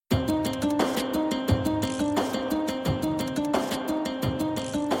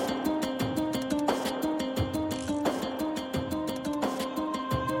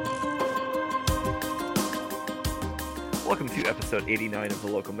welcome to episode 89 of the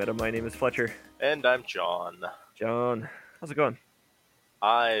Local Meta. My name is Fletcher. And I'm John. John, how's it going?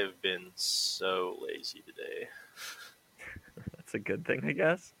 I've been so lazy today. That's a good thing, I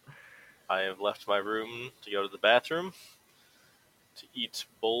guess. I have left my room to go to the bathroom to eat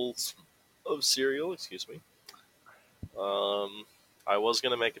bowls of cereal, excuse me. I was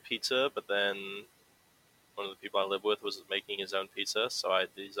going to make a pizza, but then one of the people I live with was making his own pizza, so I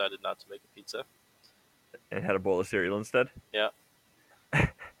decided not to make a pizza. And had a bowl of cereal instead? Yeah.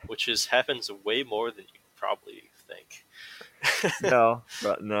 Which happens way more than you probably think. No,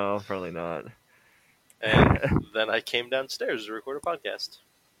 probably not. And then I came downstairs to record a podcast.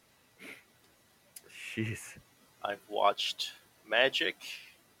 Jeez. I've watched Magic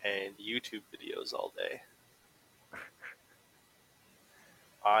and YouTube videos all day.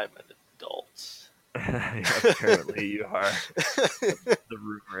 I'm an adult. Yeah, apparently you are. The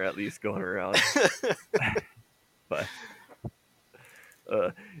rumor at least going around. But,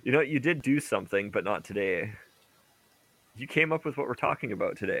 you did do something, but not today. You came up with what we're talking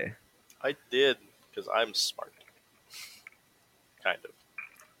about today. I did, because I'm smart. Kind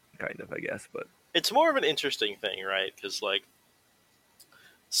of, I guess, but... It's more of an interesting thing, right? Because,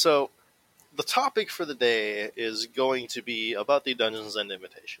 so, the topic for the day is going to be about the Dungeons &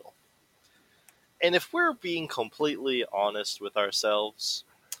 Invitational. And if we're being completely honest with ourselves,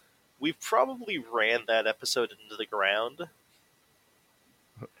 we probably ran that episode into the ground.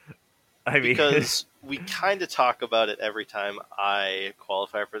 Because we kind of talk about it every time I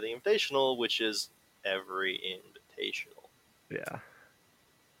qualify for the Invitational, which is every Invitational. Yeah.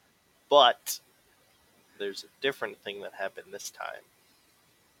 But there's a different thing that happened this time.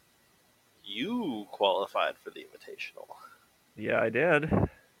 You qualified for the Invitational. Yeah, I did.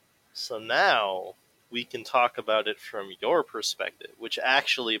 So now we can talk about it from your perspective, which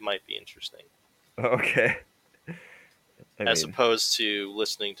actually might be interesting. Okay. As opposed to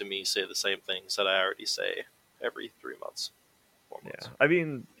listening to me say the same things that I already say every 3 months, 4 months. Yeah, I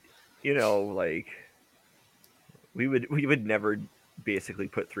mean, we would never basically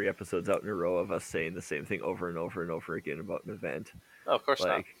put 3 episodes out in a row of us saying the same thing over and over and over again about an event. Oh, of course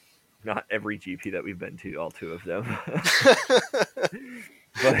not every GP that we've been to, all 2 of them.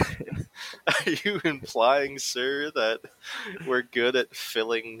 But are you implying, sir, that we're good at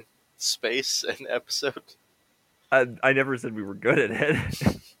filling space in episode? I never said we were good at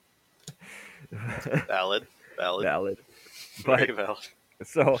it. Valid. But, very valid.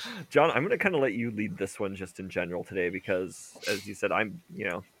 So, John, I'm going to kind of let you lead this one just in general today because, as you said, I'm,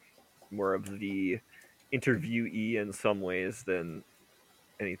 more of the interviewee in some ways than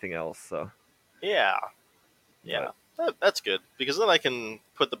anything else. So, yeah, that's good because then I can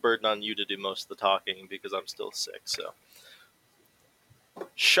put the burden on you to do most of the talking because I'm still sick. So,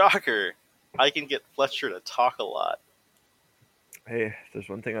 shocker, I can get Fletcher to talk a lot. Hey, if there's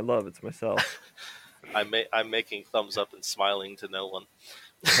one thing I love, it's myself. I'm making thumbs up and smiling to no one.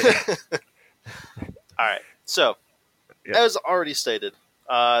 All right. So, as already stated,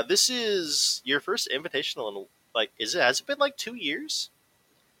 this is your first Invitational in, has it been 2 years?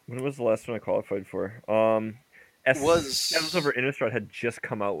 When was the last one I qualified for? Shadows over Innistrad had just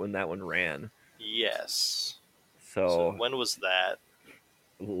come out when that one ran. Yes. So when was that?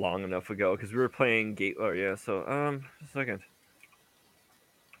 Long enough ago, because we were playing Gate... Oh, yeah, so, just a second.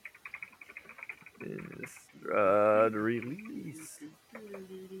 The release.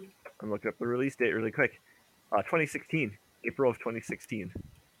 I'm looking up the release date really quick. 2016. April of 2016.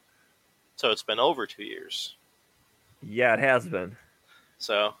 So it's been over 2 years. Yeah, it has been.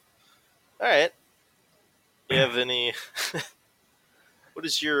 So, alright. You have any... What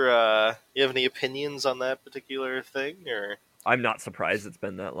is your... you have any opinions on that particular thing, or... I'm not surprised it's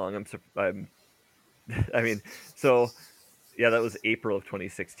been that long. I mean, so... Yeah, that was April of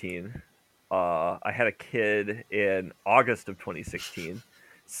 2016. I had a kid in August of 2016,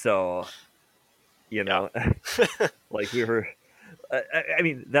 so we were. I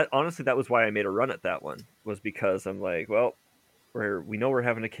mean, that honestly, that was why I made a run at that one, was because I'm like, well, we know we're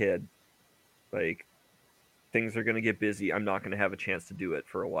having a kid, things are gonna get busy. I'm not gonna have a chance to do it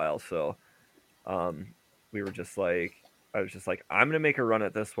for a while, so we were just like, I was just like, I'm gonna make a run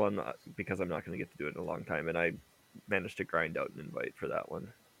at this one because I'm not gonna get to do it in a long time, and I managed to grind out an invite for that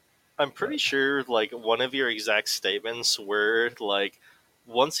one. I'm pretty sure, one of your exact statements were,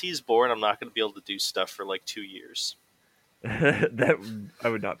 once he's born, I'm not going to be able to do stuff for, 2 years. That I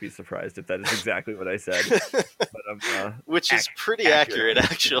would not be surprised if that is exactly what I said. But which is pretty accurate,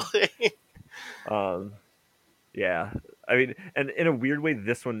 actually. Yeah. I mean, and in a weird way,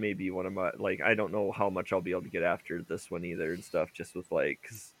 this one may be one of my, I don't know how much I'll be able to get after this one either and stuff, just with,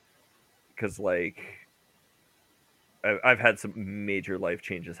 because I've had some major life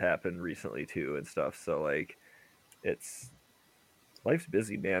changes happen recently too and stuff. So like, it's life's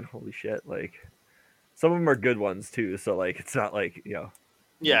busy, man. Holy shit! Like, some of them are good ones too. So like, it's not like doom and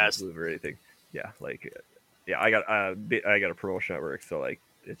Yes, gloom or anything. Yeah, like, yeah, I got a promotion at work, so like,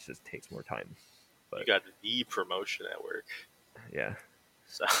 it just takes more time. you But got the promotion at work. yeah,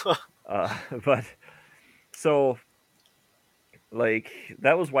 So but so like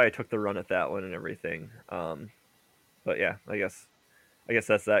that was why I took the run at that one and everything. But yeah, I guess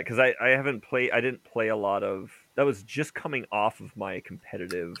that's that because I haven't played. I didn't play a lot of. That was just coming off of my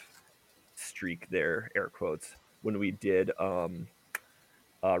competitive streak there, air quotes, when we did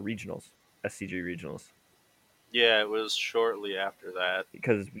regionals, SCG regionals. yeah, it was shortly after that.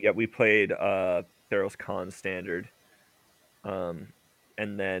 Because yeah, we played Theros Con standard, um,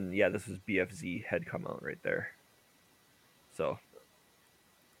 and then yeah, this was BFZ had come out right there. So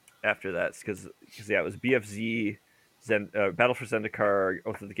after that, because yeah, it was BFZ, Battle for Zendikar,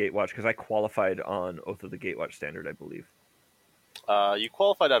 Oath of the Gatewatch. Because I qualified on Oath of the Gatewatch standard, I believe. You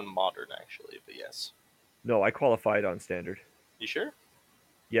qualified on modern actually, but yes. No, I qualified on standard. You sure?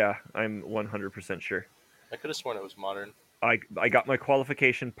 Yeah, I'm 100% sure. I could have sworn it was modern. I got my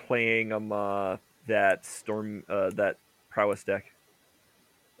qualification playing that prowess deck.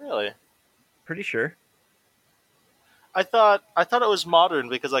 Really? Pretty sure. I thought it was modern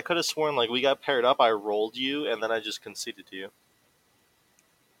because I could have sworn like we got paired up. I rolled you and then I just conceded to you.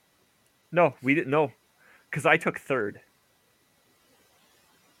 No, we didn't know because I took third.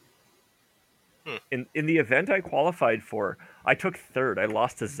 Hmm. In the event I qualified for, I took third. I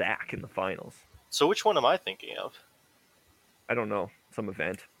lost to Zach in the finals. So which one am I thinking of? I don't know, some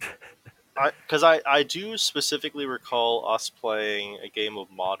event. Because I do specifically recall us playing a game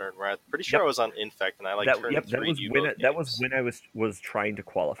of modern where I'm pretty sure Yep. I was on Infect and I like turned That three was you when both that was games. when I was trying to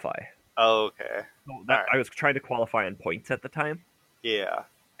qualify. Oh, okay. So All that right. I was trying to qualify on points at the time. Yeah.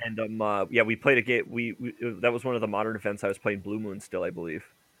 And yeah, we played a game. We that was one of the modern events. I was playing Blue Moon still, I believe.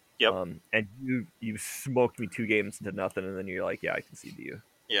 Yep. And you smoked me 2 games to nothing, and then you're like, yeah, I concede to you.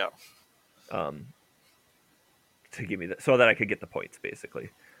 Yeah. Um, to give me that so that I could get the points,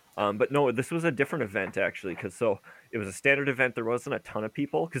 basically. But no, this was a different event actually, because so it was a standard event. There wasn't a ton of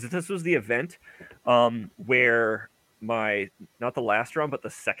people because this was the event where my not the last round, but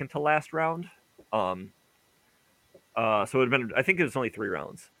the second to last round. Um, so it would have been. I think it was only 3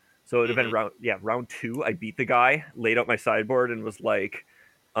 rounds. So it would have been Hmm. round 2. I beat the guy, laid out my sideboard, and was like,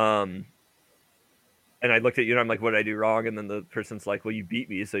 um, and I looked at you and I'm like, what did I do wrong? And then the person's like, well, you beat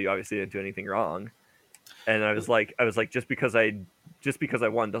me, so you obviously didn't do anything wrong. And I was like, just because I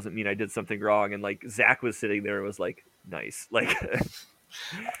won doesn't mean I did something wrong. And like Zach was sitting there and was like, nice, like,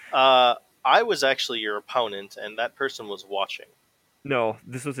 Uh, I was actually your opponent, and that person was watching. no,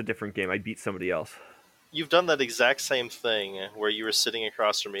 this was a different game. I beat somebody else. You've done that exact same thing where you were sitting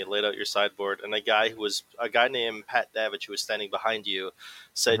across from me, laid out your sideboard, and a guy named Pat Davich who was standing behind you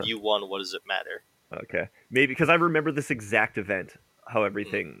said you won. What does it matter? Okay, maybe because I remember this exact event, how Mm.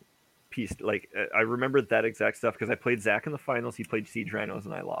 everything pieced. Like I remember that exact stuff because I played Zach in the finals. He played Siege Rhinos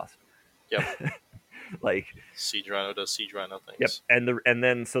and I lost. Yep. Like, Siege Rhino does Siege Rhino yep. things. And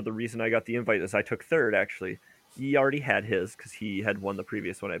then so the reason I got the invite is I took third. Actually, he already had his because he had won the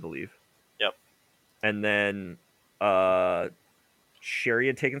previous one, I believe. Yep. And then uh Sherry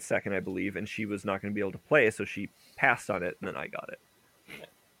had taken second, I believe, and she was not going to be able to play, so she passed on it, and then I got it. Yeah.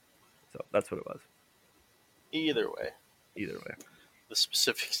 So that's what it was. Either way, Either way, the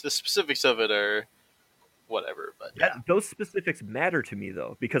specifics of it are whatever. But yeah, those specifics matter to me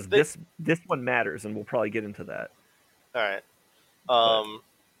though, because they, this one matters, and we'll probably get into that. all right.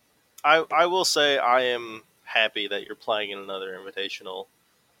 But I will say I am happy that you're playing in another invitational. me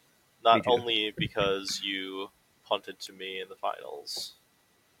Not too. only because you punted to me in the finals,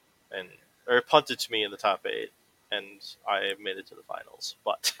 and or punted to me in the top 8, and I made it to the finals.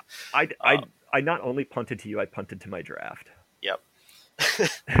 But I uh, I I not only punted to you, I punted to my draft. yep.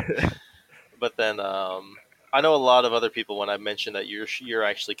 But then I know a lot of other people when I mentioned that you're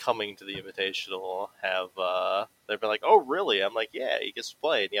actually coming to the invitational have they've been like, oh really? I'm like, yeah, he gets to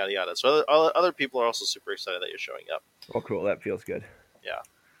play and yada yada. So other people are also super excited that you're showing up. Oh, cool. That feels good. Yeah,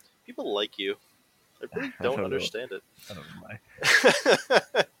 people like you. I really I don't don't know. understand I don't know why.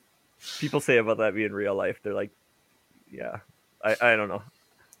 it. People say about that me in real life. They're like, yeah, I don't know.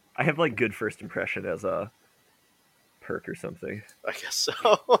 I have like good first impression as a perk or something. I guess so.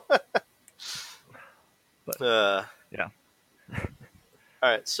 But yeah. All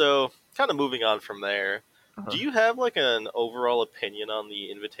right, so kind of moving on from there. Uh-huh. Do you have like an overall opinion on the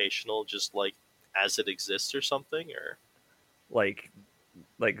invitational, just like as it exists or something, or like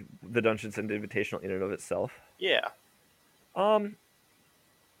the Dungeons and Invitational in and of itself. yeah? Um,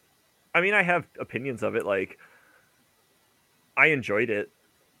 I mean, I have opinions of it. Like, I enjoyed it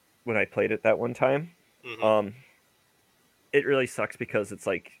when I played it that one time. Hmm. Um, it really sucks because it's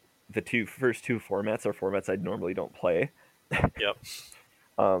like the first two formats are formats I normally don't play. Yep.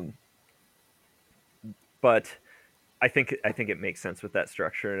 Um, but I think it makes sense with that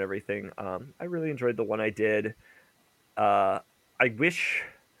structure and everything. I really enjoyed the one I did. Uh, I wish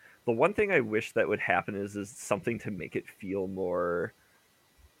the one thing I wish that would happen is something to make it feel more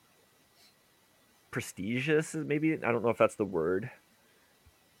prestigious. Maybe I don't know if that's the word.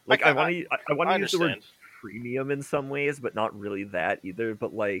 I Like ca- I, I want I to use the word understand. premium in some ways, but not really that either.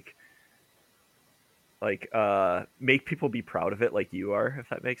 But make people be proud of it, like you are, if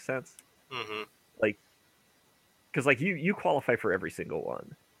that makes sense. Hmm. Like because like you qualify for every single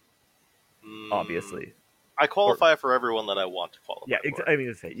one, Mm, obviously. I Or qualify for everyone that I want to yeah, qualify for. I mean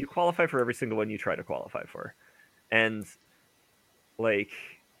to say you qualify for every single one you try to qualify for, and like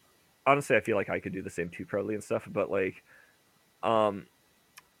honestly, I feel like I could do the same too, probably and stuff. But um,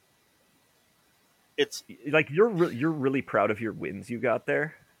 It's like you're really proud of your wins you got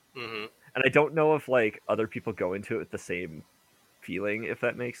there, hmm and I don't know if like other people go into it with the same feeling, if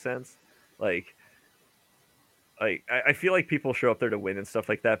that makes sense. Like I feel like people show up there to win and stuff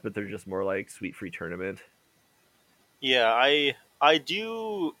like that, but they're just more like sweet free tournament. yeah. I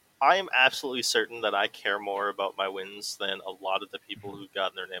do. I am absolutely certain that I care more about my wins than a lot of the people who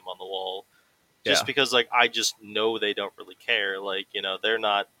got their name on the wall. Just Yeah, because, like, I just know they don't really care. Like,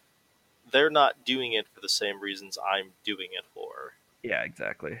 they're not doing it for the same reasons I'm doing it for. yeah,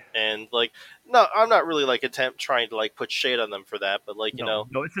 exactly. And like, no, I'm not really like attempt trying to like put shade on them for that, but like,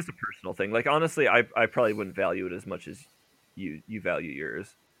 No, it's just a personal thing. Like honestly, I probably wouldn't value it as much as you value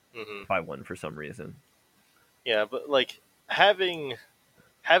yours hmm if I won for some reason. yeah, but like having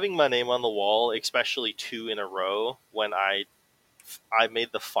my name on the wall, especially two in a row when I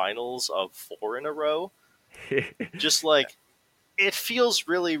made the finals of four in a row, just like it feels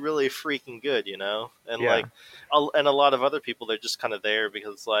really really freaking good, and Yeah, like and a lot of other people, they're just kind of there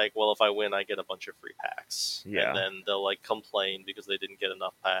because like, well, if I win I get a bunch of free packs, and yeah, then they'll like complain because they didn't get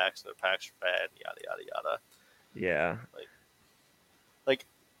enough packs and their packs are bad, yada yada yada. yeah, like like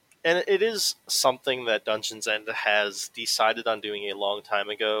and it is something that Dungeons End has decided on doing a long time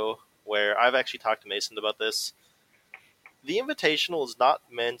ago, where I've actually talked to Mason about this. The Invitational is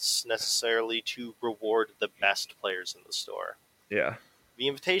not meant necessarily to reward the best players in the store. yeah, The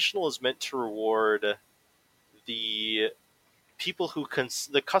Invitational is meant to reward the people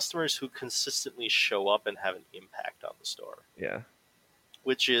the customers who consistently show up and have an impact on the store. yeah,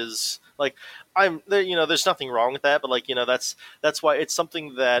 Which is like, I'm there. There's nothing wrong with that, but like, that's why it's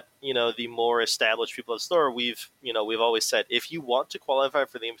something that the more established people at the store, we've always said, if you want to qualify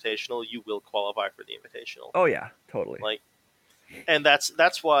for the Invitational, you will qualify for the Invitational. oh yeah, totally. Like, and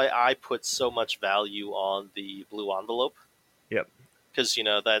that's why I put so much value on the blue envelope, Yep, because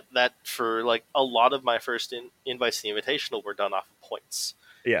that for like a lot of my first invites to the Invitational were done off of points,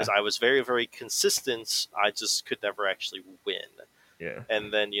 because yeah, I was very very consistent. I just could never actually win. yeah,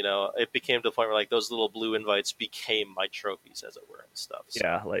 And then it became to the point where like those little blue invites became my trophies, as it were, and stuff.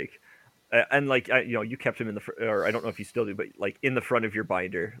 yeah. So And like you kept him in or I don't know if you still do, but like in the front of your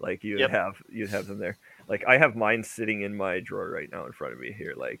binder, like yep. you'd have them there. Like I have mine sitting in my drawer right now in front of me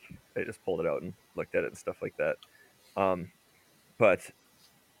here. Like I just pulled it out and looked at it and stuff like that. Um, but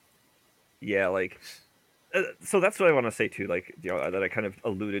yeah, so that's what I want to say too. Like that I kind of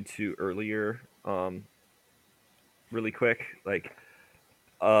alluded to earlier. Really quick,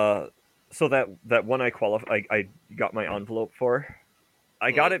 uh, so that one I got my envelope for.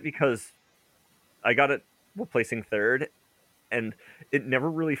 I got Mm-hmm. it because I got it while placing third, and it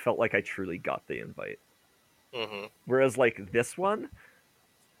never really felt like I truly got the invite. Mm-hmm. Whereas like this one,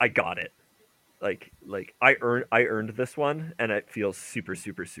 I got it. Like I earned this one, and it feels super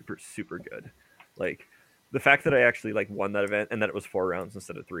super super super good. Like the fact that I actually like won that event and that it was 4 rounds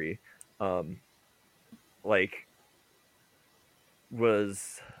instead of three, um, like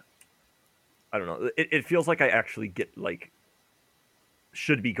was I don't know. It feels like I actually get like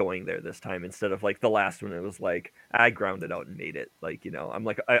should be going there this time instead of like the last one. It was like I grounded out and made it. Like I'm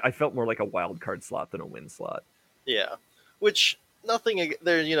like I felt more like a wild card slot than a win slot. Yeah. Which nothing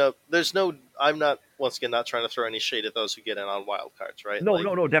there. There's no. I'm not, once again, not trying to throw any shade at those who get in on wild cards, right? No, Like,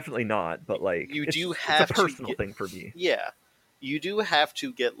 no, no, definitely not. But like you do it's a have to personal get. thing for me. Yeah, you do have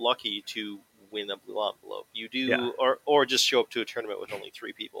to get lucky to win a blue envelope. You Yeah. do, or just show up to a tournament with only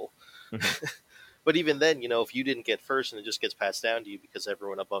three people. Mhm. But even then, if you didn't get first and it just gets passed down to you because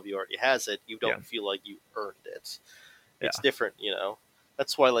everyone above you already has it, you Yeah. don't feel like you earned it. It's Yeah. different.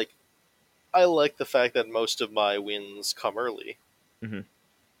 That's why, like, I like the fact that most of my wins come early. Mm-hmm.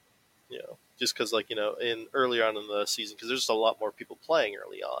 You know, just because like in earlier on in the season, because there's just a lot more people playing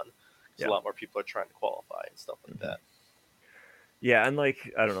early on. Because Yeah. a lot more people are trying to qualify and stuff like Mm-hmm. that. Yeah, and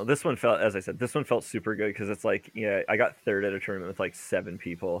like I don't know, this one felt, as I said, this one felt super good because it's like, yeah, I got third at a tournament with like 7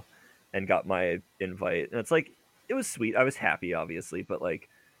 people, and got my invite, and it's like it was sweet. I was happy, obviously, but like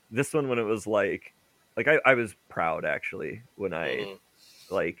this one when it was like I was proud actually when I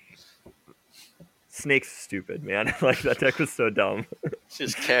Mm-hmm. like Snake's stupid, man. Like that deck was so dumb.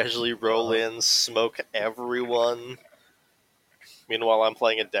 Just casually roll in, smoke everyone. Meanwhile, I'm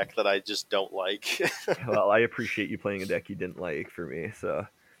playing a deck that I just don't like. Well, I appreciate you playing a deck you didn't like for me. So,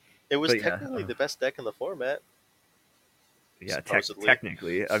 It was but yeah, technically the best deck in the format, yeah. supposedly.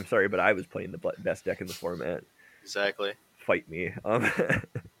 Technically, I'm sorry, but I was playing the best deck in the format. Exactly. Fight me.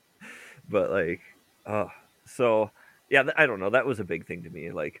 But like, uh, so yeah, I don't know. That was a big thing to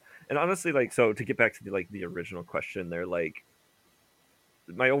me. Like, and honestly, like, so to get back to the original question, there, like,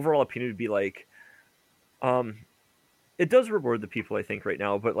 my overall opinion would be like, um, it does reward the people I think right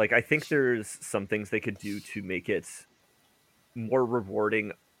now, but like, I think there's some things they could do to make it more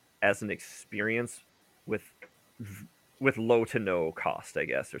rewarding as an experience with with low to no cost, I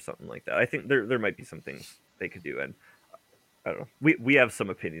guess, or something like that. I think there might be some things they could do, and I don't know. We have some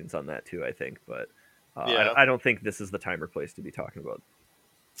opinions on that too, I think, but Yeah, I don't think this is the time or place to be talking about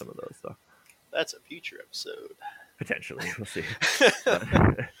some of those. So that's a future episode. potentially, we'll see.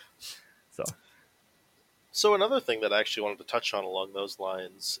 But, so So another thing that I actually wanted to touch on along those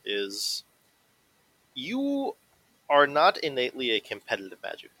lines is you are not innately a competitive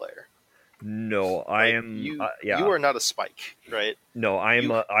Magic player. no, I Like am. you Yeah, are not a Spike, right? no,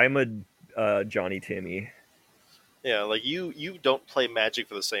 You I'm a Johnny Timmy. yeah, like you don't play Magic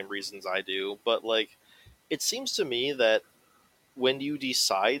for the same reasons I do, but like it seems to me that when you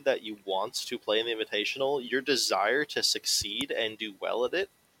decide that you want to play in the Invitational, your desire to succeed and do well at it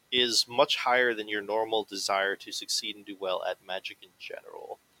is much higher than your normal desire to succeed and do well at Magic in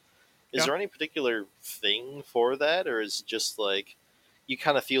general. Is Yeah. there any particular thing for that, or is it just like you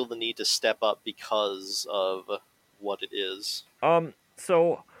kind of feel the need to step up because of what it is?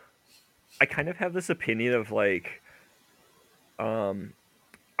 So I kind of have this opinion of like, um,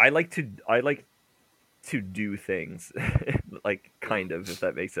 I like to do things, like Mm. kind of, if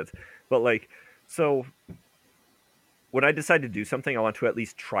that makes sense. But like, so when I decide to do something, I want to at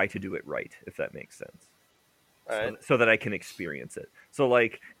least try to do it right, if that makes sense. All right. So that I can experience it. So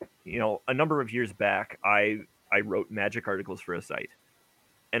like, a number of years back, I wrote magic articles for a site,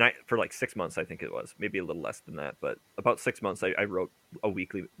 and I for like 6 months, I think it was, maybe a little less than that, but about 6 months, I wrote a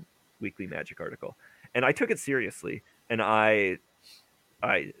weekly magic article, and I took it seriously, and I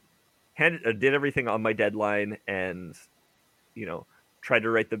did everything on my deadline, and you know tried to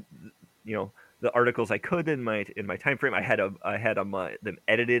write the articles I could in my time frame. I had them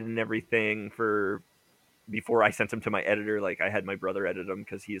edited and everything for before I sent them to my editor. Like I had my brother edit them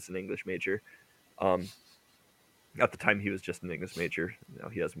because he is an English major. Um, at the time he was just an English major.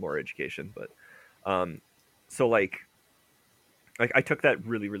 He has more education, but um, so like I took that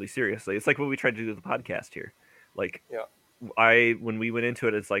really really seriously. It's like what we tried to do with the podcast here. Like Yeah. I when we went into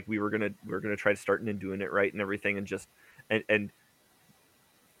it, it's like we were gonna try starting and doing it right and everything, and just and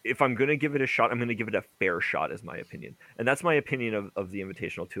if I'm gonna give it a shot, I'm gonna give it a fair shot, is my opinion, and that's my opinion of the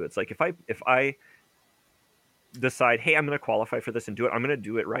Invitational too. It's like if I decide, hey, I'm gonna qualify for this and do it, I'm gonna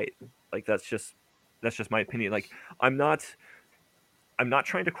do it right. Like that's just my opinion. Like I'm not I'm not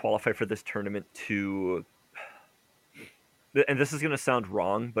trying to qualify for this tournament to, and this is gonna sound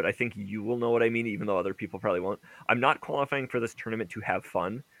wrong, but I think you will know what I mean, even though other people probably won't. I'm not qualifying for this tournament to have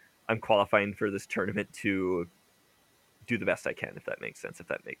fun. I'm qualifying for this tournament to do the best I can, if that makes sense. If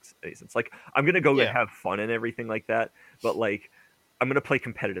that makes any sense. Like I'm gonna go and Yeah. have fun and everything like that, but like I'm gonna play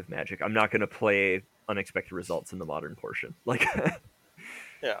competitive Magic. I'm not gonna play unexpected results in the modern portion. Like,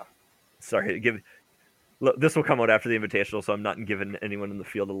 Yeah. sorry, give look, this will come out after the Invitational, so I'm not giving anyone in the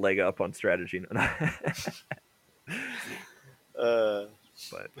field a leg up on strategy. Uh,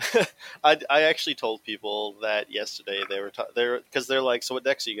 But I actually told people that yesterday. They're because they're like, so what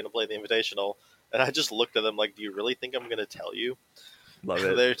decks are you going to play the Invitational? And I just looked at them like, do you really think I'm going to tell you? love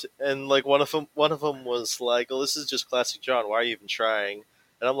it. And like one of them was like, "Oh, this is just classic John. Why are you even trying?"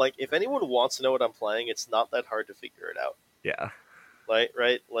 And I'm like, if anyone wants to know what I'm playing, it's not that hard to figure it out. Yeah, Like,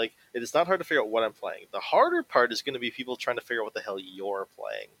 right? Like, it is not hard to figure out what I'm playing. The harder part is going to be people trying to figure out what the hell you're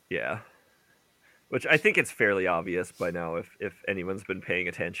playing. yeah. Which I think it's fairly obvious by now if anyone's been paying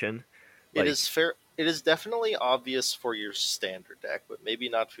attention. It Like, is fair. It is definitely obvious for your standard deck, but maybe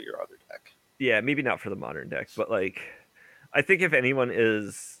not for your other deck. yeah, maybe not for the modern deck, but like I think if anyone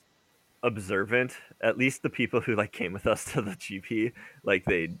is observant. At least the people who like came with us to the GP, like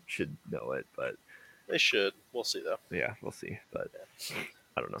they should know it. But They should. We'll see though. yeah, we'll see. But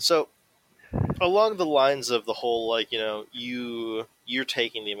I don't know. So along the lines of the whole, like, you're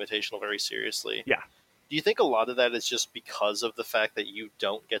taking the Invitational very seriously. Yeah. Do you think a lot of that is just because of the fact that you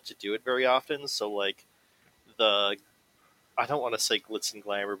don't get to do it very often? So like the I don't want to say glitz and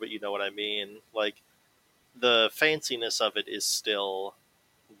glamour, but you know what I mean. Like the fanciness of it is still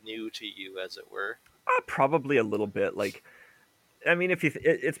new to you, as it were. Probably a little bit. Like, I mean, if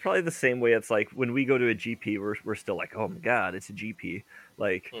it's probably the same way. It's like when we go to a GP, we're still like, oh my god, it's a GP.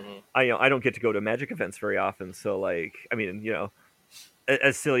 Like, Mm-hmm. I don't get to go to Magic events very often, so like, I mean,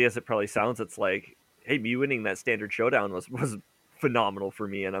 as silly as it probably sounds, it's like, hey, me winning that standard showdown was phenomenal for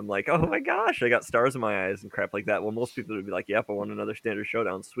me, and I'm like, oh my gosh, I got stars in my eyes and crap like that. Well, most people would be like, yep, I won another standard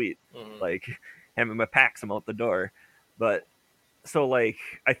showdown, sweet, Mm-hmm. like, hand me my packs, I'm out the door. But so like,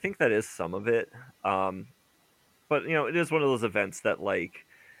 I think that is some of it. But it is one of those events that like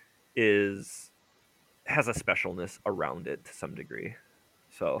is has a specialness around it to some degree.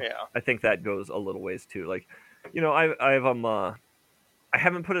 So Yeah. I think that goes a little ways too. Like, I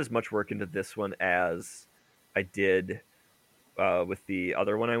haven't put as much work into this one as I did with the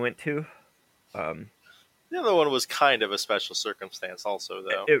other one I went to. Um, The other one was kind of a special circumstance, also,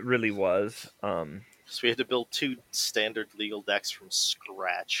 though. it really was. So we had to build 2 standard legal decks from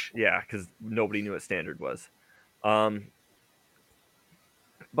scratch. Yeah, because nobody knew what standard was. Um,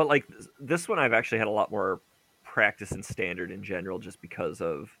 but like this one, I've actually had a lot more practice in standard in general, just because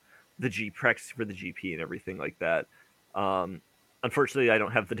of the practice for the GP and everything like that. Um, Unfortunately, I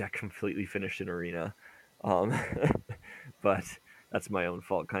don't have the deck completely finished in arena, um, but that's my own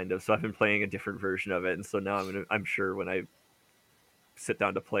fault, kind of. So I've been playing a different version of it, and so now I'm sure when I sit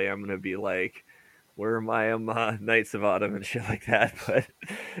down to play, I'm gonna be like, "Where are my Knights of Autumn and shit like that?"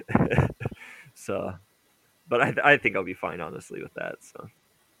 But so, but I think I'll be fine, honestly, with that. So.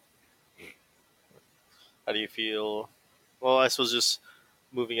 How do you feel? Well, I suppose just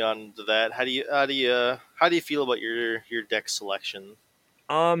moving on to that. How do you feel about your deck selection?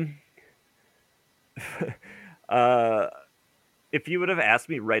 Um, uh, if you would have asked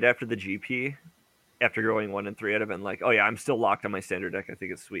me right after the GP, after going 1 and 3, I'd have been like, "Oh yeah, I'm still locked on my standard deck. I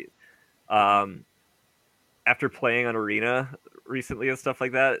think it's sweet." Um, After playing on Arena recently and stuff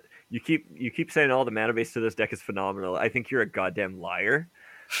like that, you keep saying, "Oh, the mana base to this deck is phenomenal." I think you're a goddamn liar.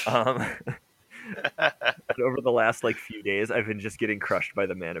 Um, and over the last like few days, I've been just getting crushed by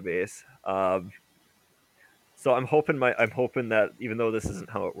the mana base. So I'm hoping that even though this isn't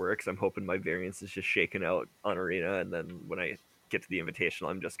how it works, I'm hoping my variance is just shaken out on Arena, and then when I get to the Invitational,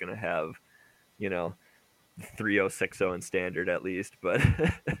 I'm just gonna have, 3-0-6-0 in standard at least. But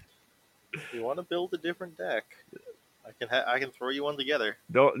If you want to build a different deck, I can throw you one together.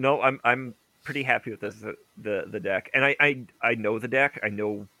 no, I'm pretty happy with this the deck, and I know the deck. I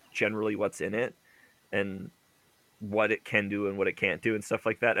know generally what's in it and what it can do and what it can't do and stuff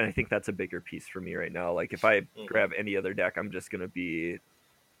like that. And I think that's a bigger piece for me right now. Like if I grab any other deck, I'm just gonna be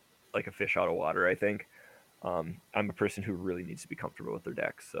like a fish out of water. I think I'm a person who really needs to be comfortable with their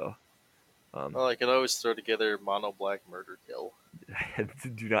deck. So Well, I could always throw together mono black murder kill.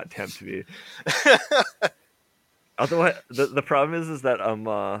 do not tempt me. Otherwise, the problem is that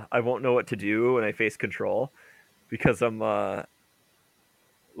I won't know what to do when I face control, because I'm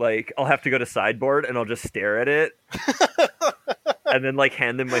like I'll have to go to sideboard and I'll just stare at it and then like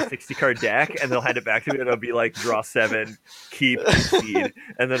hand them my 60 card deck and they'll hand it back to me and I'll be like, draw 7, keep, speed,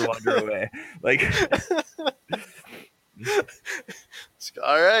 and then wander away. Like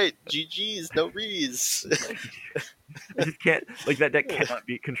All right, GG's, no rees. I just can't, like, that deck cannot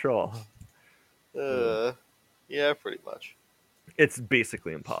beat control. Yeah, pretty much. It's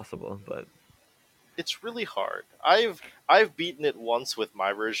basically impossible, but It's really hard. I've beaten it once with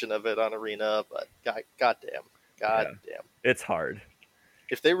my version of it on Arena, but goddamn. it's hard.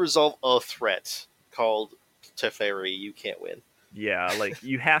 If they resolve a threat called Teferi, you can't win. Yeah, like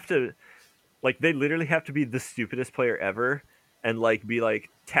you have to, like they literally have to be the stupidest player ever and like be like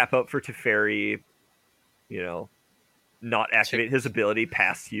tap out for Teferi, not activate his ability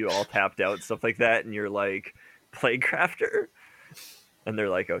past you all tapped out, stuff like that, and you're like, Plaguecrafter? And they're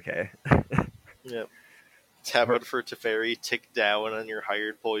like, okay. Yep. Tap out for Teferi, tick down on your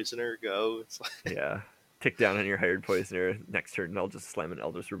hired poisoner, go. It's like... Yeah. Tick down on your hired poisoner. Next turn, I'll just slam an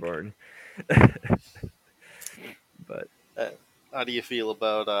Eldritch Reborn. But how do you feel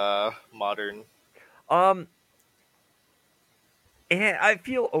about Modern? I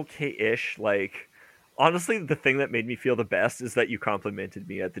feel okay-ish. Like, honestly, the thing that made me feel the best is that you complimented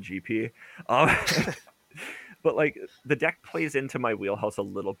me at the GP. but like the deck plays into my wheelhouse a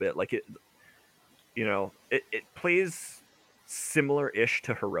little bit. Like it plays similar-ish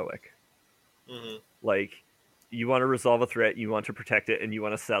to heroic. Hmm. Like you want to resolve a threat, you want to protect it, and you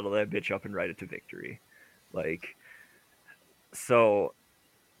want to saddle that bitch up and ride it to victory. Like so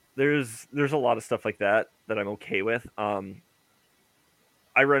there's a lot of stuff like that I'm okay with.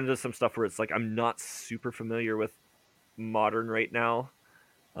 I run into some stuff where it's like I'm not super familiar with modern right now.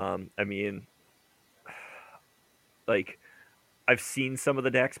 I mean, like I've seen some of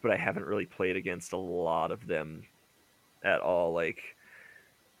the decks, but I haven't really played against a lot of them at all. Like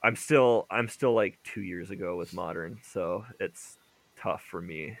I'm still like 2 years ago with modern, so it's tough for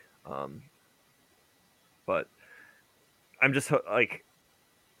me. But I'm just like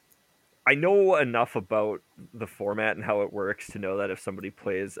I know enough about the format and how it works to know that if somebody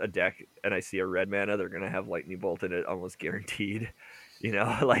plays a deck and I see a red mana, they're gonna have lightning bolt in it almost guaranteed.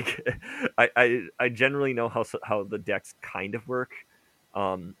 Like I generally know how the decks kind of work,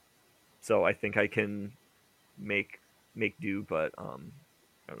 um, so I think I can make make do. But I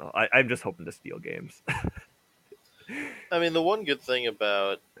don't know. I'm just hoping to steal games. I mean, the one good thing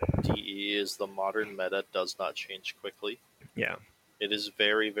about DE is the modern meta does not change quickly. Yeah, It is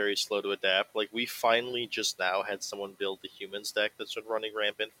very, very slow to adapt. Like, we finally just now had someone build the humans deck that's been running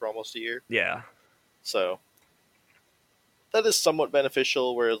rampant for almost a year. yeah, So that is somewhat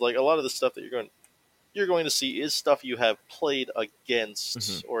beneficial. Whereas, like, a lot of the stuff that you're going to see is stuff you have played hmm,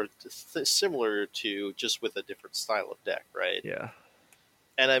 against or similar to, just with a different style of deck, right? yeah,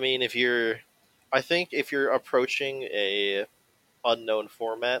 And I mean, I think if you're approaching a unknown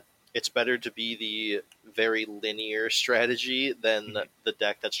format, it's better to be the very linear strategy than mhm, the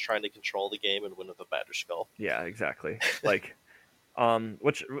deck that's trying to control the game and win with a batter skull. yeah. Exactly. Like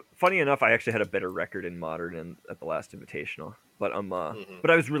which funny enough, I actually had a better record in modern and at the last invitational, Hmm.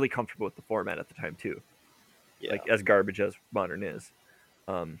 but I was really comfortable with the format at the time too. Like Yeah. as garbage as modern is,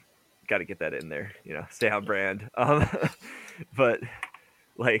 um, got to get that in there, stay on brand. But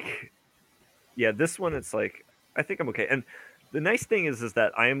like, yeah, this one it's like I think I'm okay. And the nice thing is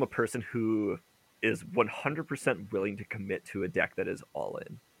that I am a person who is 100% willing to commit to a deck that is all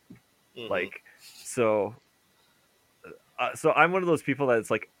in. Hmm. Like, so so I'm one of those people that it's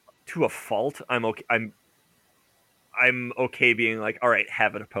like to a fault. I'm okay being like, all right,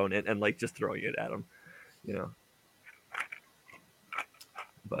 have an opponent and like just throwing it at them, you know.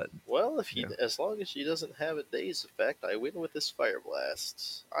 But Well, if he, yeah, as long as he doesn't have a daze effect, I win with this fire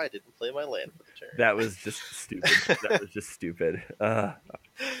blast. I didn't play my land for the that was just stupid. That turn. was just stupid.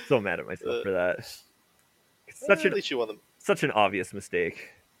 So mad at myself uh, for that. It's such at an least you won them. such an obvious mistake,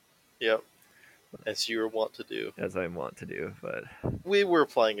 Yep, as you were wont to do. as I want to do. But We were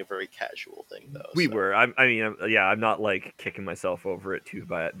playing a very casual thing, though. we So, were. Yeah, I'm not like kicking myself over it too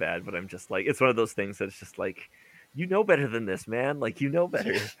bad, but I'm just like, it's one of those things that's just like, you know better than this, man. Like you know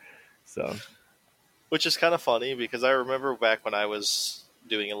better. So which is kind of funny because I remember back when I was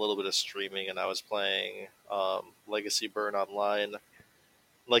doing a little bit of streaming and I was playing Legacy Burn Online.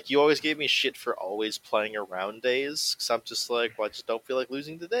 Like, you always gave me shit for always playing around days, because I'm just like, well, I just don't feel like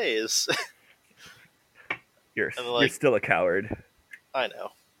losing the days. you're And you're like, still a coward, I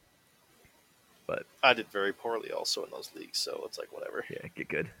know. but I did very poorly also in those leagues, so it's like, whatever. yeah, get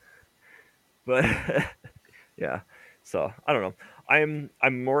good. But yeah, so I don't know.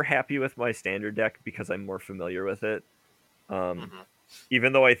 I'm more happy with my standard deck because I'm more familiar with it. Um, Hmm.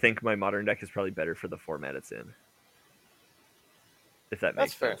 Even though I think my modern deck is probably better for the format it's in, if that That's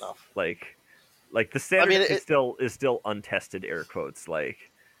makes fair sense. enough. Like the I standard mean, deck is still untested air quotes. Like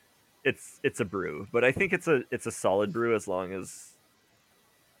it's a brew, but I think it's a solid brew as long as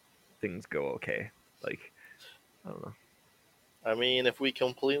things go okay. Like I don't know. if we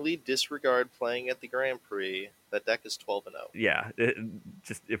completely disregard playing at the Grand Prix, that deck is 12-0. Yeah,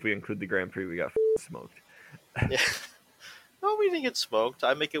 just if we include the Grand Prix, we got smoked. Yeah. No, we didn't get smoked.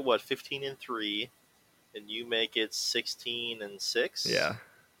 I make it, what, 15-3, and you make it 16-6? Yeah,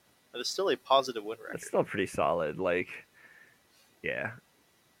 That is still a positive win that's record. still pretty solid. Like yeah,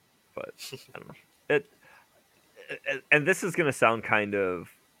 but I don't know. It and this is gonna sound kind of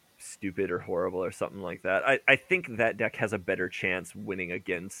stupid or horrible or something like that. I think that deck has a better chance winning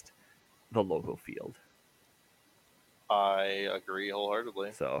against the local field. I agree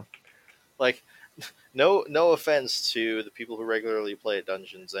wholeheartedly. So Like, no offense to the people who regularly play at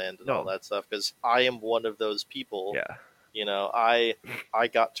Dungeons and all no, that stuff, because I am one of those people. yeah, I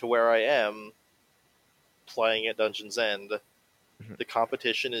got to where I am playing at Dungeons End. mhm, The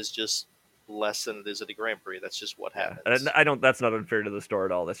competition is just less than it is at the Grand Prix. That's just what yeah. And happens. I don't. That's not unfair to the store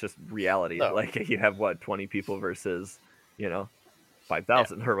at all. That's just reality. No, Like you have what 20 people versus, you know,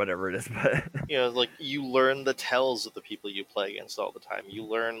 5,000 or whatever it is. But Like you learn the tells of the people you play against all the time. You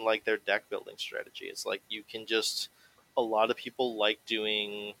learn like their deck building strategy. It's like you can just. A lot of people like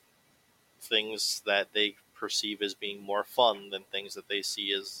doing things that they perceive as being more fun than things that they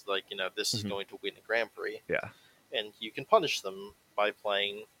see as like this is going to win a Grand Prix. yeah, And you can punish them by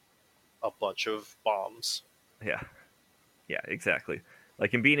playing a bunch of bombs. yeah, yeah, exactly.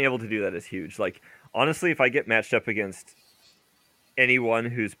 Like, and being able to do that is huge. Like, honestly, if I get matched up against anyone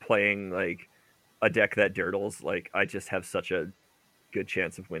who's playing like a deck that dirtles, like I just have such a good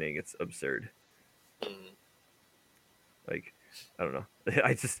chance of winning. It's absurd. Mm. Like, I don't know.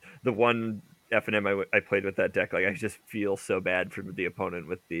 I just the one F&M I played with that deck, like I just feel so bad for the opponent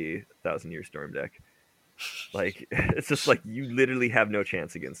with the Thousand Year Storm deck. Like it's just like you literally have no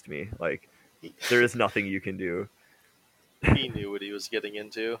chance against me. Like He, there is nothing you can do. he knew what he was getting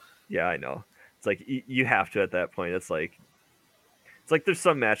into. Yeah, I know. It's like you have to at that point. It's like there's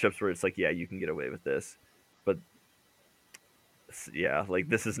some matchups where it's like, yeah, you can get away with this, but yeah, like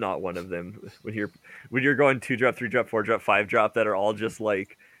this is not one of them. When you're going 2-drop, 3-drop, 4-drop, 5-drop that are all just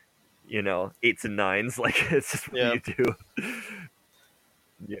like 8s and 9s, like it's just what Yeah. you do. A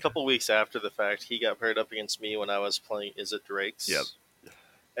Yeah. couple weeks after the fact, he got paired up against me when I was playing Is It Drakes. Yep.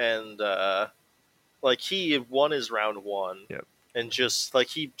 And like he won his round one. Yep. And just like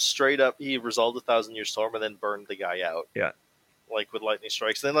he straight up he resolved a Thousand Year Storm and then burned the guy out. Yeah. Like with lightning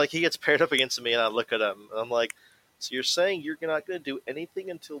strikes. And then like he gets paired up against me and I look at him and I'm like, so you're saying you're not gonna do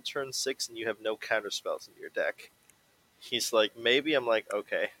anything until turn 6 and you have no counter spells in your deck? He's like, maybe. I'm like,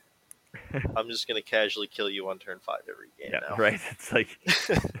 okay. I'm just gonna casually kill you on turn 5 every game now. Right. It's like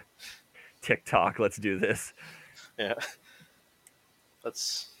TikTok, let's do this. Yeah.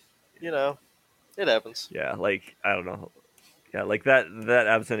 That's it happens. Yeah, like I don't know. Yeah, like that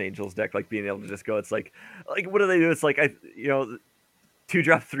Absent Angels deck, like being able to just go, it's like what do they do? It's like 2-drop,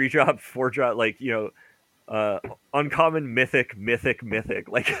 3-drop, 4-drop, like uncommon, mythic.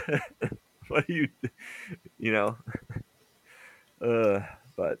 Like what do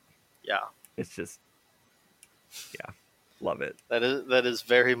but Yeah. it's just love it. That is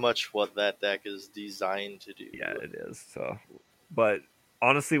very much what that deck is designed to do. Yeah, it is. So but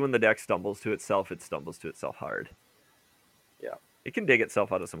honestly, when the deck stumbles to itself, it stumbles to itself hard. Yeah. It can dig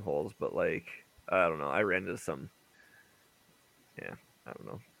itself out of some holes, but like I don't know. I ran into some. Yeah, I don't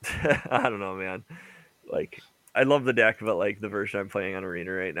know. I don't know, man. Like I love the deck, but like the version I'm playing on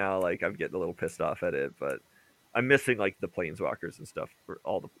Arena right now, like I'm getting a little pissed off at it. But I'm missing like the planeswalkers and stuff for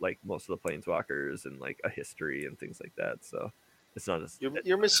all the most of the planeswalkers and like a history and things like that. So it's not as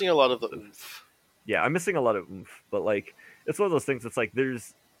You're missing a lot of the oomph. Yeah, I'm missing a lot of oomph, but like it's one of those things. It's like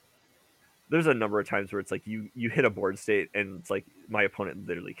there's a number of times where it's like you hit a board state and it's like my opponent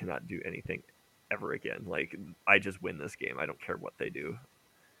literally cannot do anything ever again. Like I just win this game. I don't care what they do,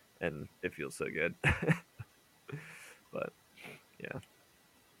 and it feels so good. But yeah,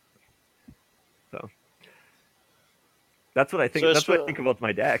 so that's what I think. That's what I think about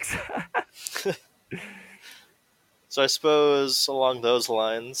my decks. So I suppose along those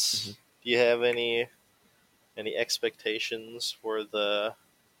lines, do you have any expectations for the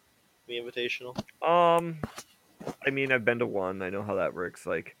Invitational? I mean, I've been to one. I know how that works.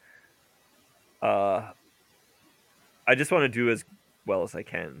 Like, I just want to do as well as I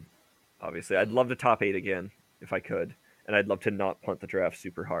can. Obviously, I'd love to top 8 again if I could, and I'd love to not punt the draft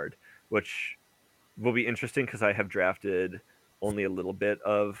super hard, which will be interesting because I have drafted only a little bit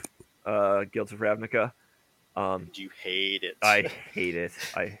of Guilds of Ravnica. Do you hate it? I hate it.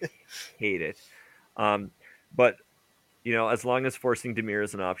 I hate it. But as long as forcing Dimir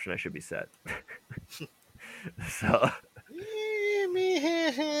is an option, I should be set. So,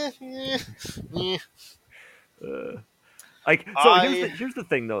 here's the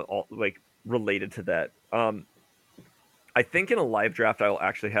thing though, related to that. I think in a live draft I'll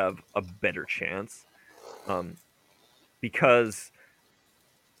actually have a better chance, because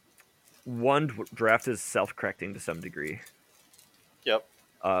one draft is self-correcting to some degree. Yep.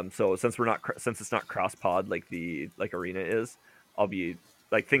 So since it's not cross pod like the Arena is, I'll be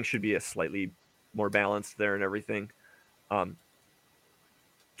like things should be a slightly more balanced there and everything.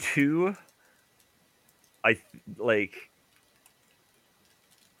 Two, I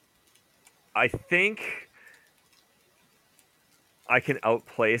think I can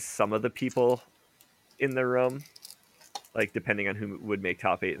outplay some of the people in the room, like depending on who would make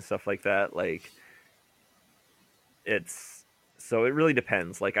top 8 and stuff like that. Like it really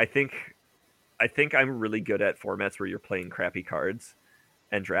depends. Like I think I'm really good at formats where you're playing crappy cards,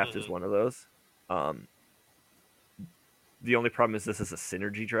 and draft is one of those. The only problem is this is a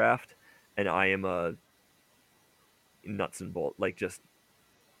synergy draft, and I am a nuts and bolt, like just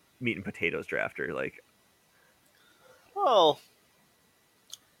meat and potatoes drafter. Like, Well,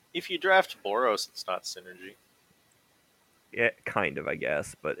 if you draft Boros, it's not synergy. yeah, kind of, I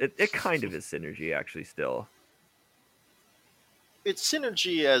guess, but it kind of is synergy actually still. It's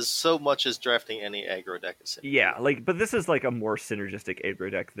synergy as so much as drafting any aggro deck is synergy. Yeah, like, but this is like a more synergistic aggro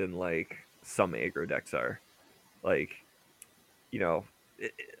deck than like some aggro decks are. Like, you know,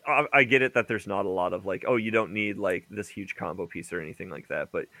 I get it that there's not a lot of like, oh, you don't need like this huge combo piece or anything like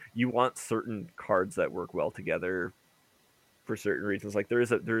that, but you want certain cards that work well together for certain reasons. Like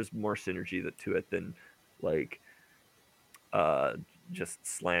there's more synergy to it than like uh just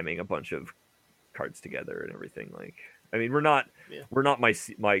slamming a bunch of cards together and everything. Like, I mean, Yeah. we're not my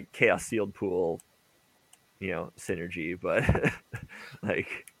chaos sealed pool, synergy, but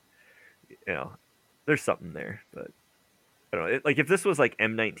like, there's something there. But I don't know. Like if this was like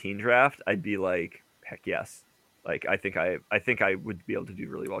M19 draft, I'd be like, heck yes. Like I think I would be able to do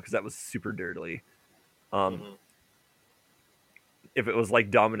really well because that was super dirtily. Um, Mm-hmm. if it was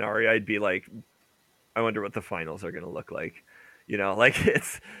like Dominaria, I'd be like, I wonder what the finals are gonna look like. Like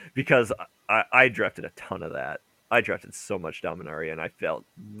it's because I drafted a ton of that. I drafted so much Dominaria, and I felt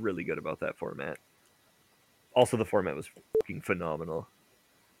really good about that format. Also, the format was fucking phenomenal.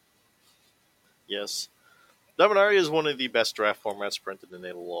 Yes. Dominaria is one of the best draft formats printed in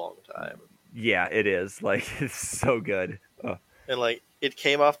a long time. Yeah, it is. Like it's so good. Oh, And like it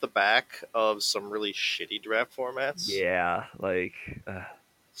came off the back of some really shitty draft formats. yeah, like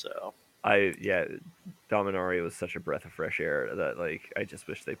So yeah, Dominaria was such a breath of fresh air that like I just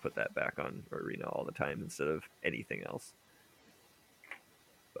wish they put that back on Arena all the time instead of anything else.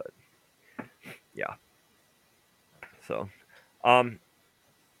 But yeah, so um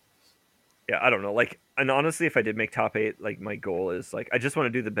yeah, I don't know. Like, and honestly, if I did make top 8, like my goal is like I just want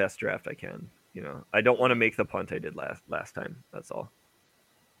to do the best draft I can. I don't want to mhm. make the punt I did last time. That's all.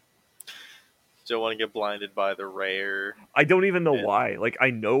 Don't want to get blinded by the rare. I don't even know And why. Like,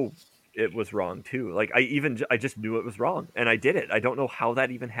 I know it was wrong too. Like, I just knew it was wrong, and I did it. I don't know how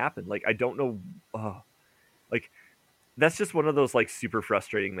that even happened. Like, I don't know. Like, that's just one of those like super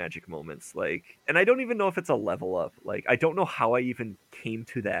frustrating magic moments. Like, and I don't even know if it's a level up. Like, I don't know how I even came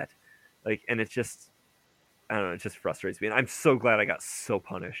to that. Like, and it's just, I don't know. It just frustrates me, and I'm so glad I got so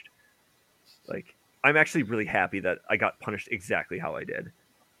punished. Like, I'm actually really happy that I got punished exactly how I did.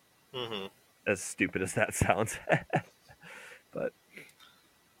 mm-hmm. As stupid as that sounds, but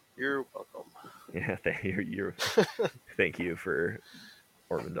You're welcome. yeah, thank you for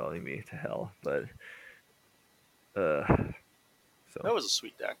Ormondalling me to hell. But uh, so That was a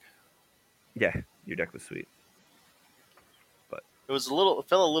sweet deck. yeah, your deck was sweet, but It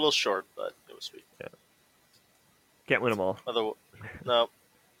fell a little short, but it was sweet. yeah, can't win them all. No,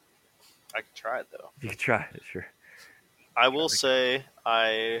 I could try it though. You can try it, sure. I will say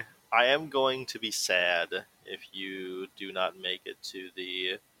I am going to be sad if you do not make it to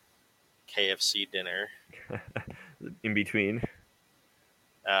the KFC dinner In between,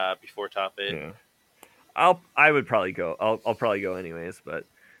 before top 8. yeah, I would probably go. I'll probably go anyways, but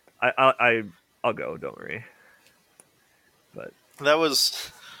I'll go. Don't worry. But That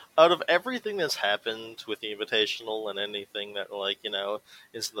was out of everything that's happened with the Invitational and anything that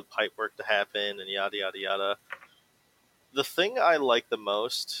is in the pipe work to happen and yada yada yada. The thing I like the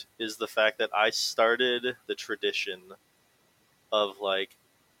most is the fact that I started the tradition of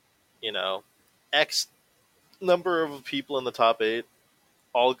X number of people in the top 8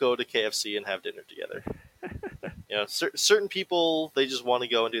 all go to KFC and have dinner together. Certain people, they just want to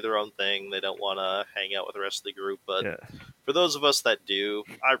go and do their own thing. They don't want to hang out with the rest of the group. But yeah, for those of us that do,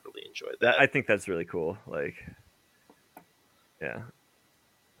 I really enjoyed that. I think that's really cool. Like, yeah,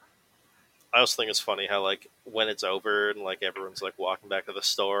 I also think it's funny how when it's over and everyone's walking back to the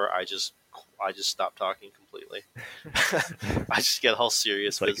store, I just stop talking completely. I just get all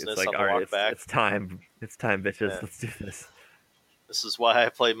serious business on the all right, walk back. it's time, bitches. Yeah. Let's do this. This is why I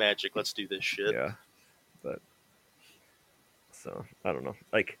play Magic. Let's do this shit. Yeah, but so I don't know.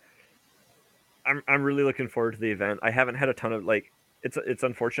 Like, I'm really looking forward to the event. I haven't had a ton of it's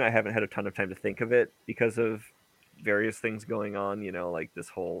unfortunate I haven't had a ton of time to think of it because of various things going on. Like this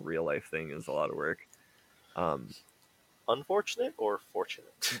whole real life thing is a lot of work. Unfortunate or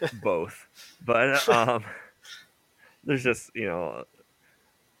fortunate? Both, but there's just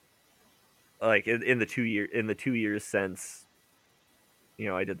like in the 2 years since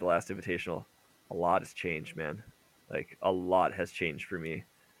I did the last invitational, a lot has changed, man. Like a lot has changed for me.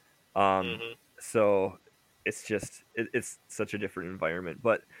 Mm-hmm. So it's just it's such a different environment,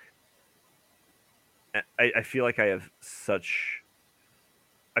 but I feel like I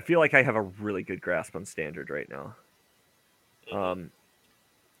feel like I have a really good grasp on standard right now.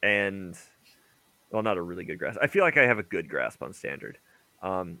 And well, not a really good grasp. I feel like I have a good grasp on standard.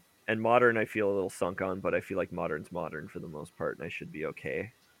 And modern, I feel a little sunk on, but I feel like modern's modern for the most part, and I should be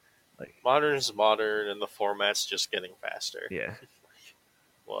okay. Like Modern's modern, and the format's just getting faster. yeah,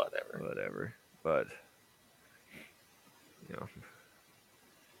 Whatever. But you know,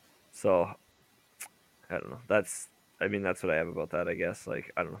 so I don't know. That's what I have about that. I guess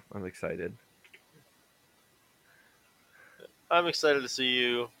like I don't know. I'm excited. I'm excited to see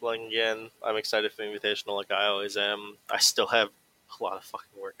you playing again. I'm excited for Invitational like I always am. I still have a lot of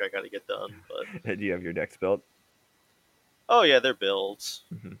fucking work I gotta get done, but Do you have your decks built? oh yeah, they're builds.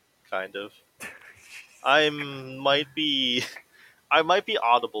 Mm-hmm. Kind of. I might be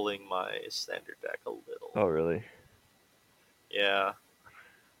audibling my standard deck a little. Oh really? Yeah.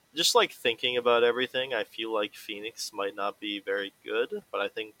 Just like thinking about everything, I feel like Phoenix might not be very good, but I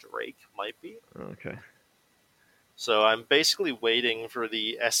think Drake might be. Okay. So I'm basically waiting for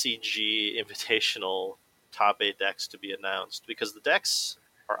the SCG Invitational top 8 decks to be announced, because the decks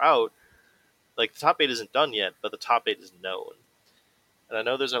are out. Like, the top 8 isn't done yet, but the top 8 is known. And I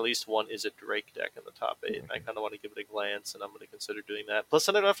know there's at least one Is It Drake deck in the top 8. Okay. I kind of want to give it a glance, and I'm going to consider doing that. Plus,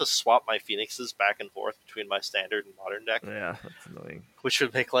 then I don't have to swap my Phoenixes back and forth between my standard and modern deck. Yeah, that's annoying. Which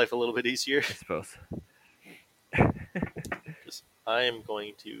would make life a little bit easier. I suppose. I am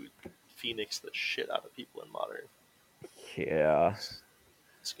going to Phoenix the shit out of people in modern. Yeah.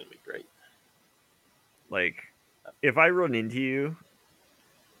 It's going to be great. Like, if I run into you,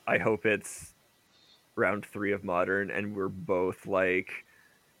 I hope it's round 3 of modern and we're both like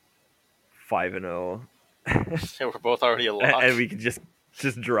 5-0. And we're both already a lock. And we can just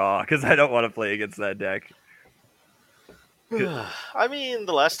draw, because I don't want to play against that deck. I mean,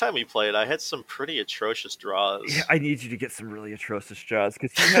 the last time we played, I had some pretty atrocious draws. Yeah, I need you to get some really atrocious draws,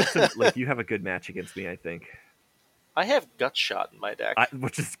 because you have some, you have a good match against me, I think. I have Gut Shot in my deck.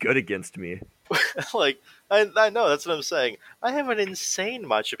 Which is good against me. I know, that's what I'm saying. I have an insane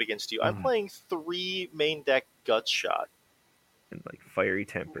matchup against you. I'm playing 3 main deck Gut Shot. And, Fiery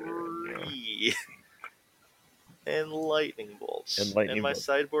Temper. And Lightning Bolts. And my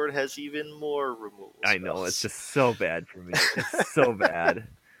sideboard has even more removal spells. I know, it's just so bad for me. It's so bad.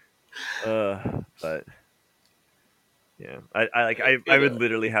 But yeah. I would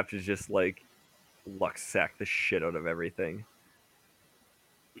literally have to just, Lux sack the shit out of everything.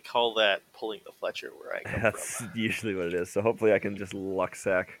 We call that pulling the Fletcher where I come That's from. usually what it is. So hopefully I can just Lux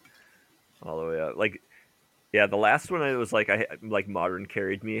sack all the way up. Yeah, the last one I was I modern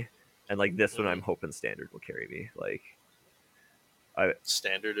carried me, and this one I'm hoping standard will carry me.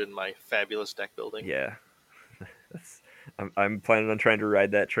 Standard in my fabulous deck building. Yeah, I'm planning on trying to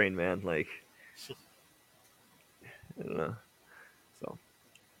ride that train, man. I don't know. So,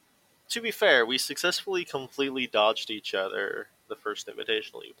 to be fair, we successfully completely dodged each other the first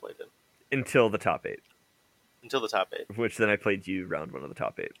Invitational you played in. Until the top 8. Until the top 8. Which then I played you round 1 of the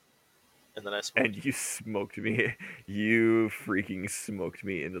top 8. And then I smoked and you smoked me. You freaking smoked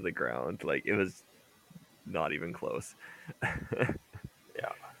me into the ground. It was not even close.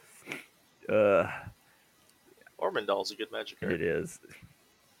 Yeah. Ormondal's a good magic card. It is.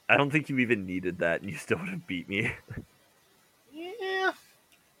 I don't think you even needed that, and you still would have beat me. Yeah.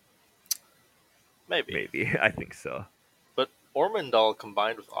 Maybe. I think so. But Ormondal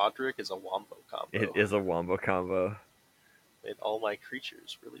combined with Audric is a wombo combo. It is a wombo combo. Made all my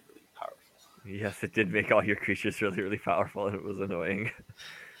creatures really, really powerful. Yes, it did make all your creatures really, really powerful, and it was annoying.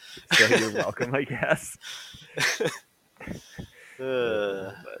 So you're welcome, I guess. But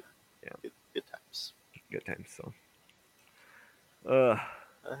yeah. Good times. Good times, so. I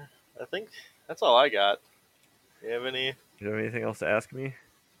think that's all I got. Do you have anything else to ask me?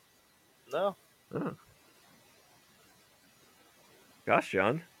 No. Oh. Gosh,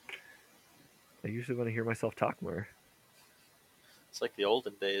 John. I usually want to hear myself talk more. It's like the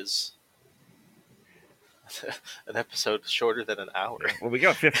olden days. An episode shorter than an hour. Well, we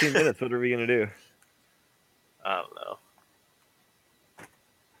got 15 minutes. What are we going to do? I don't know.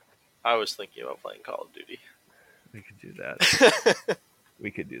 I was thinking about playing Call of Duty. We could do that.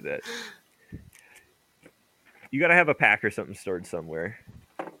 We could do that. You got to have a pack or something stored somewhere.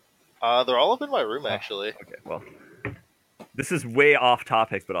 They're all up in my room, actually. Okay, well. This is way off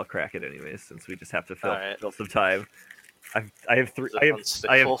topic, but I'll crack it anyways, since we just have to fill some time. I have 3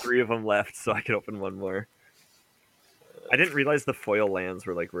 of them left, so I can open one more. I didn't realize the foil lands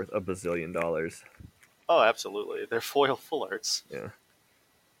were worth $1 bazillion. Oh, absolutely. They're foil full arts. Yeah. Let's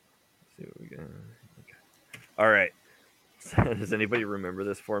see what we got. Okay. All right. So, does anybody remember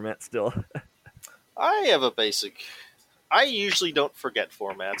this format still? I have a basic. I usually don't forget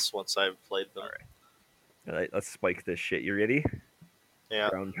formats once I've played them. All right. All right, let's spike this shit. You ready? Yeah.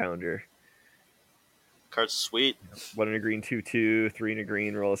 Ground Pounder. Card's sweet. 1 in a green, 2/2, 3 in a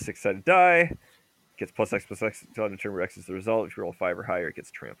green. Roll a 6-sided die. Gets +X on a turn where X is the result. If you roll 5 or higher, it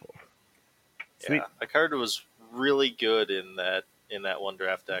gets trample. Sweet. Yeah, that card was really good in that one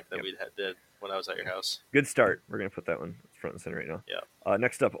draft deck that Yep. we did when I was at your house. Good start. We're gonna put that one front and center right now. Yeah.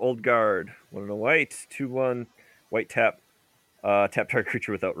 Next up, Old Guard. 1 in a white, 2/1, white tap. Tap target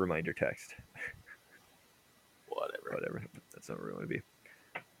creature without reminder text. Whatever. That's not where we want to be.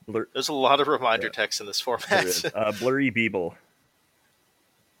 There's a lot of reminder text in this format. Blurry Beeble.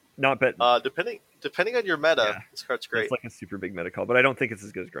 Not bad. Depending on your meta, this card's great. It's like a super big meta call, but I don't think it's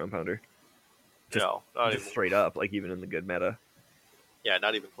as good as Ground Pounder. No, not just even straight up, like even in the good meta. Yeah,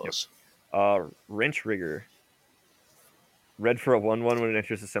 not even close. Wrench Rigger. Red for a 1/1 when it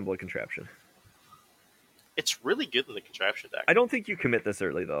enters, assemble a contraption. It's really good in the contraption deck. I don't think you commit this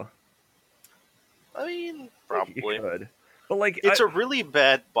early though. I mean, probably. You could. But like, it's a really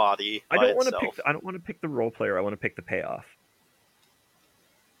bad body. I don't want to pick the role player. I want to pick the payoff.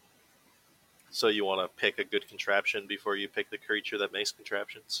 So you want to pick a good contraption before you pick the creature that makes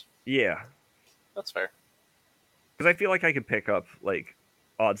contraptions? Yeah, that's fair. Because I feel like I could pick up like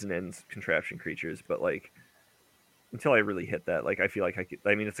odds and ends contraption creatures, but like until I really hit that, like I feel like I could.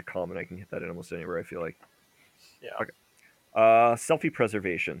 I mean, it's a common. I can hit that in almost anywhere. I feel like. Yeah. Okay. Selfie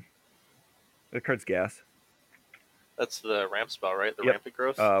Preservation. The card's gas. That's the ramp spell, right? The rampant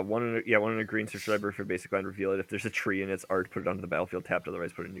growth. 1 in a green. Search library for basic land. Reveal it. If there's a tree in its art, put it onto the battlefield. Tapped.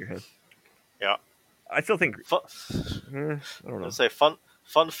 Otherwise, put it into your hand. Yeah. I still think. I don't know. Let's say fun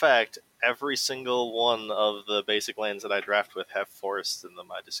fact: every single one of the basic lands that I draft with have forests in them.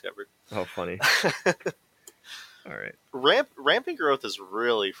 I discovered. Oh, funny. All right. Rampant growth is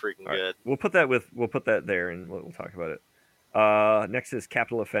really freaking good. We'll put that there, and we'll talk about it. Next is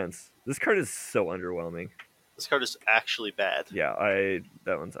Capital Offense. This card is so underwhelming. This card is actually bad. Yeah,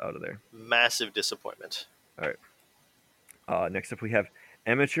 that one's out of there. Massive disappointment. All right. Next up, we have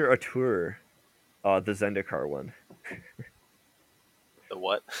Amateur Auteur, the Zendikar one. The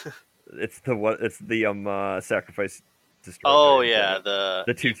what? It's the sacrifice. Destroy. Oh yeah, the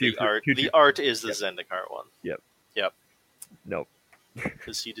 2/2 art. The art is the Zendikar one. Yep. Nope.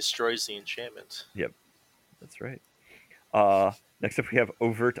 Because he destroys the enchantment. Yep, that's right. Next up, we have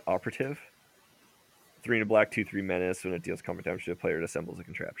Overt Operative. 3 in a black, 2/3 menace. When it deals combat damage to a player, it assembles a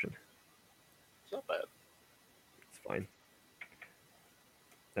contraption. It's not bad. It's fine.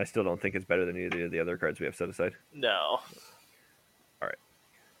 I still don't think it's better than either of the other cards we have set aside. No. All right.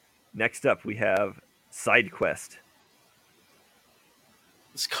 Next up, we have Side Quest.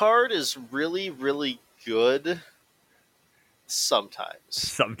 This card is really, really good.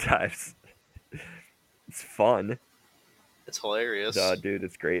 Sometimes. It's fun. It's hilarious. Dude,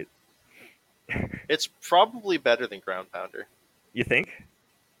 it's great. It's probably better than Ground Pounder. You think?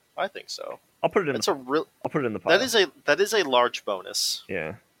 I think so. I'll put it in. I'll put it in the pile. That is a large bonus.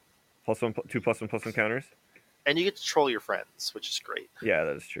 Yeah. +1, 2+1/+1 counters. And you get to troll your friends, which is great. Yeah,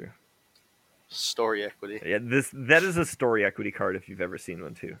 that is true. Story equity. Yeah, that is a story equity card if you've ever seen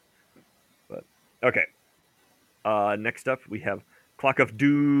one too. But okay. Next up we have Clock of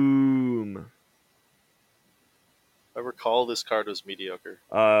Doom. I recall this card was mediocre.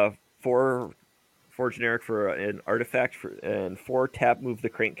 4 generic for an artifact and 4 tap, move the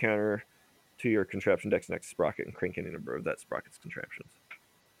crank counter to your contraption deck's next sprocket and crank any number of that sprocket's contraptions.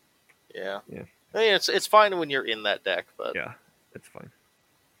 Yeah. I mean, it's fine when you're in that deck, but yeah, it's fine.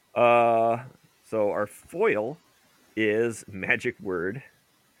 So our foil is Magic Word,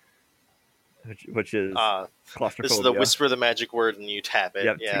 which is Claustrophobia. This is the whisper the magic word and you tap it.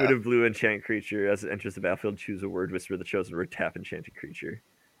 Yep, yeah. 2 of blue enchant creature. As it enters the battlefield, choose a word, whisper the chosen word, tap enchanted creature.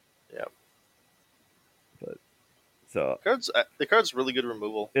 Yep. But so the card's really good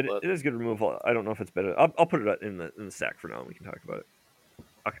removal. It is good removal. I don't know if it's better. I'll put it in the stack for now, and we can talk about it.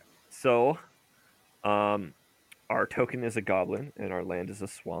 Okay, so our token is a goblin, and our land is a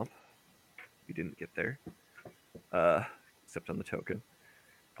swamp. We didn't get there, except on the token.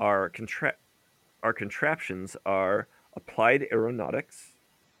 Our contraptions are Applied Aeronautics.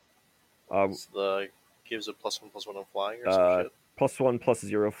 Gives a +1/+1 on flying or some shit.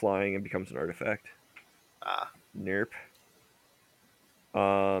 +1/+0 flying and becomes an artifact. Nerp.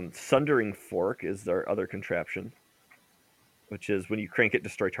 Sundering Fork is our other contraption, which is when you crank it,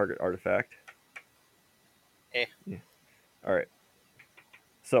 destroy target artifact. Yeah. All right.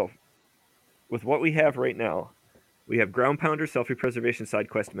 So, with what we have right now, we have Ground Pounder, Self-Preservation, Side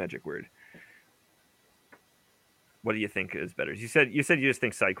Quest, Magic Word. What do you think is better? You said you just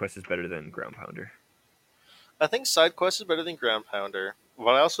think Side Quest is better than Ground Pounder. I think side quest is better than ground pounder,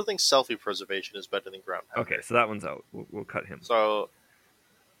 but I also think selfie preservation is better than ground pounder. Okay, so that one's out. We'll cut him. So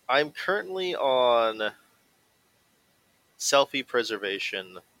I'm currently on selfie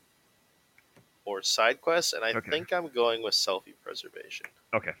preservation or side quest, and I think I'm going with selfie preservation.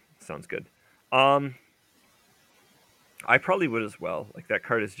 Okay, sounds good. I probably would as well. Like, that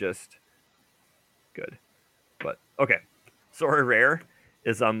card is just good. But okay, Sora Rare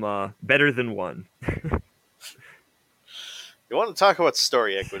is better than 1. You want to talk about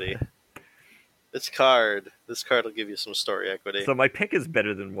story equity? This card will give you some story equity. So my pick is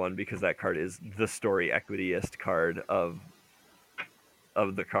better than 1 because that card is the story equitiest card of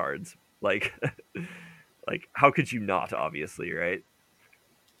the cards. Like, like how could you not? Obviously, right?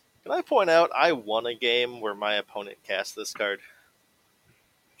 Can I point out I won a game where my opponent cast this card?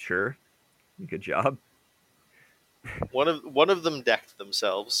 Sure, good job. One of them decked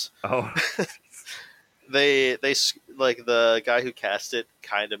themselves. Oh. They like the guy who cast it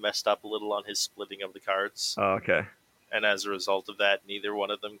kind of messed up a little on his splitting of the cards. Oh, okay. And as a result of that, neither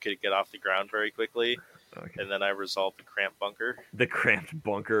one of them could get off the ground very quickly. Okay. And then I resolved the cramped bunker. The cramped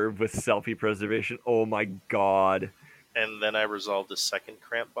bunker with selfie preservation. Oh my god. And then I resolved the second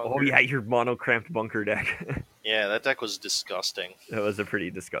cramped bunker. Oh yeah, your mono cramped bunker deck. Yeah, that deck was disgusting. That was a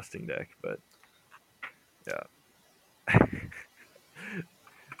pretty disgusting deck, but yeah.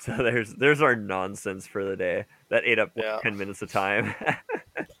 So there's our nonsense for the day. That ate up 10 minutes of time.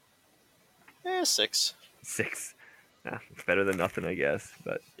 6. 6. It's better than nothing, I guess.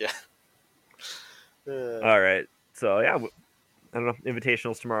 But yeah. All right. So yeah, I don't know.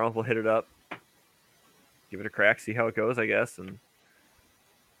 Invitationals tomorrow. We'll hit it up. Give it a crack. See how it goes, I guess. And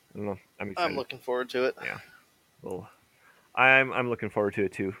I don't know. I'm looking forward to it. Yeah. Well, I'm looking forward to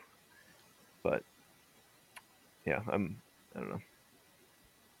it too. But yeah, I don't know.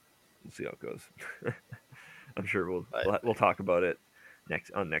 We'll see how it goes. I'm sure we'll talk about it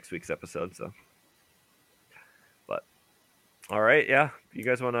next week's episode. So, but all right, yeah. If you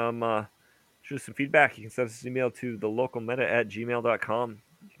guys want to shoot us some feedback, you can send us an email to thelocalmeta@gmail.com.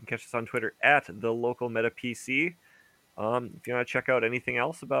 You can catch us on Twitter @thelocalmetapc. If you want to check out anything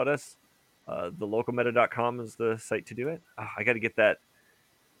else about us, thelocalmeta.com is the site to do it. I got to get that.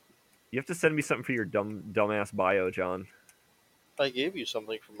 You have to send me something for your dumbass bio, John. I gave you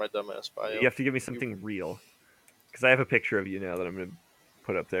something for my dumbass bio. You have to give me something real. Because I have a picture of you now that I'm going to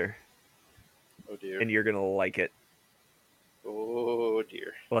put up there. Oh, dear. And you're going to like it. Oh,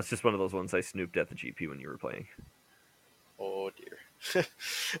 dear. Well, it's just one of those ones I snooped at the GP when you were playing. Oh, dear.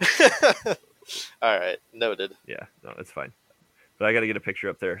 All right. Noted. Yeah. No, it's fine. But I got to get a picture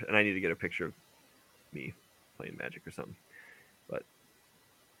up there. And I need to get a picture of me playing Magic or something. But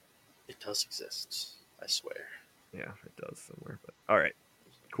it does exist. I swear. Yeah, it does somewhere. But all right,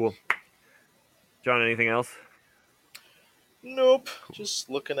 cool. John, anything else? Nope. Cool. Just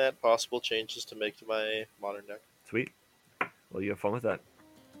looking at possible changes to make to my modern deck. Sweet. Well, you have fun with that.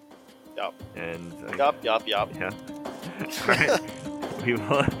 Yup. And yup. Yeah. All right. We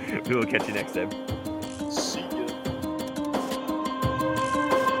will catch you next time.